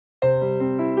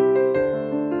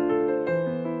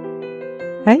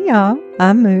Hey y'all,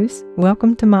 I'm Moose.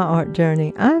 Welcome to my art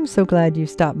journey. I'm so glad you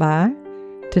stopped by.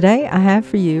 Today I have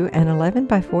for you an 11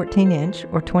 by 14 inch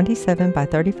or 27 by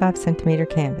 35 centimeter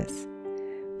canvas.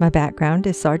 My background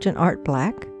is Sargent Art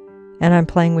Black, and I'm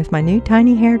playing with my new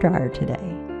tiny hairdryer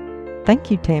today. Thank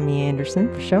you, Tammy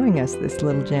Anderson, for showing us this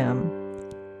little gem.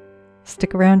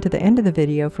 Stick around to the end of the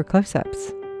video for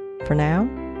close-ups. For now,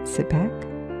 sit back,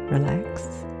 relax,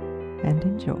 and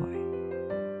enjoy.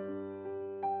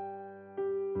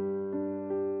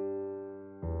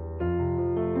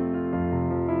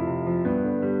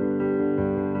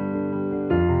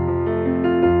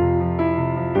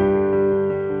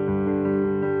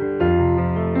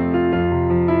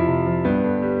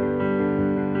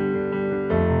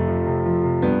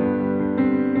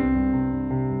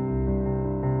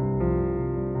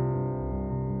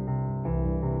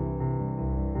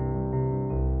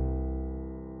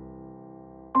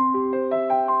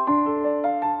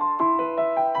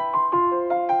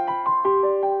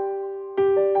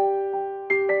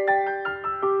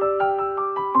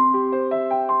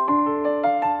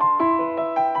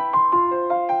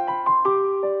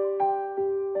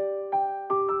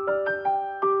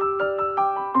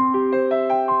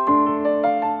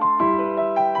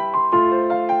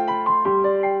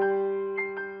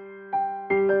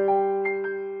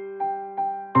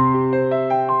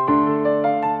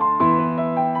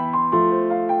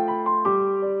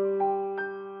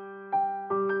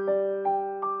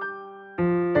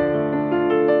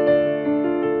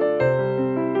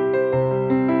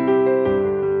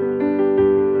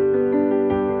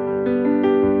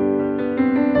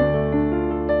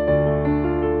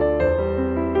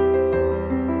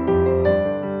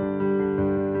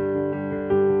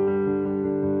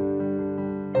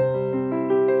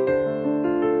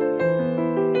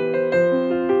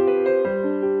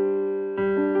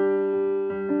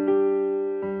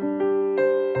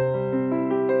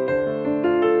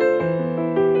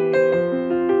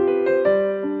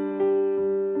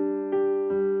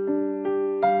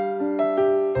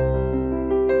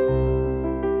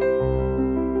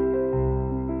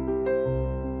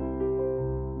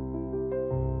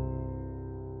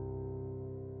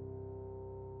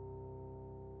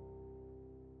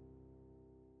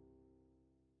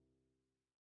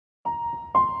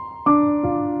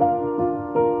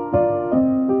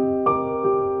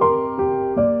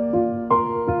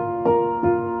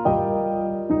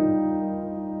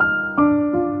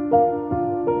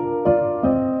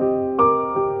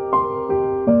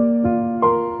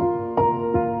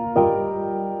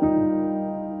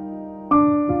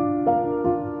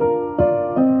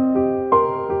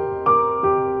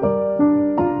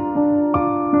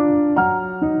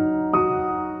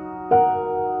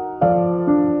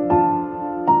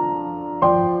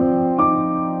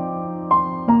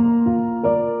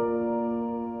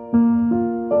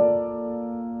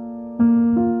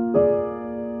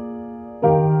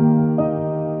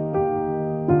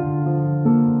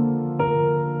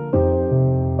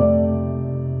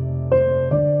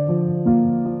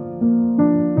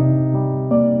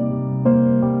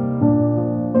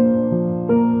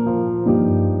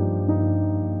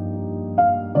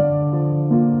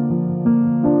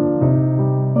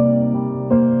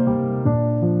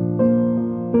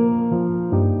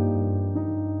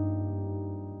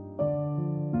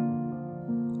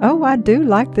 Oh, I do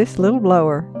like this little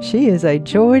blower. She is a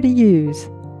joy to use.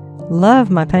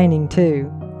 Love my painting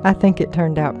too. I think it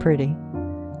turned out pretty.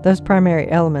 Those primary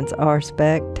elements are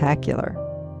spectacular.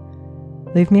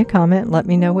 Leave me a comment and let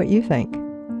me know what you think.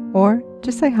 Or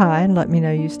just say hi and let me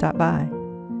know you stopped by.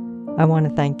 I want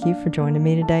to thank you for joining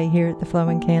me today here at the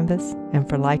Flowing Canvas and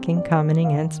for liking,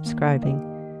 commenting, and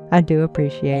subscribing. I do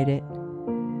appreciate it.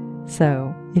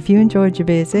 So, if you enjoyed your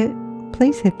visit,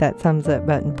 please hit that thumbs up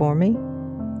button for me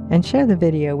and share the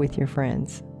video with your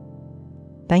friends.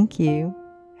 Thank you.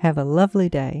 Have a lovely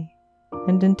day.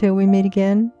 And until we meet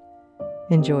again,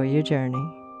 enjoy your journey.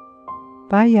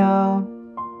 Bye, y'all.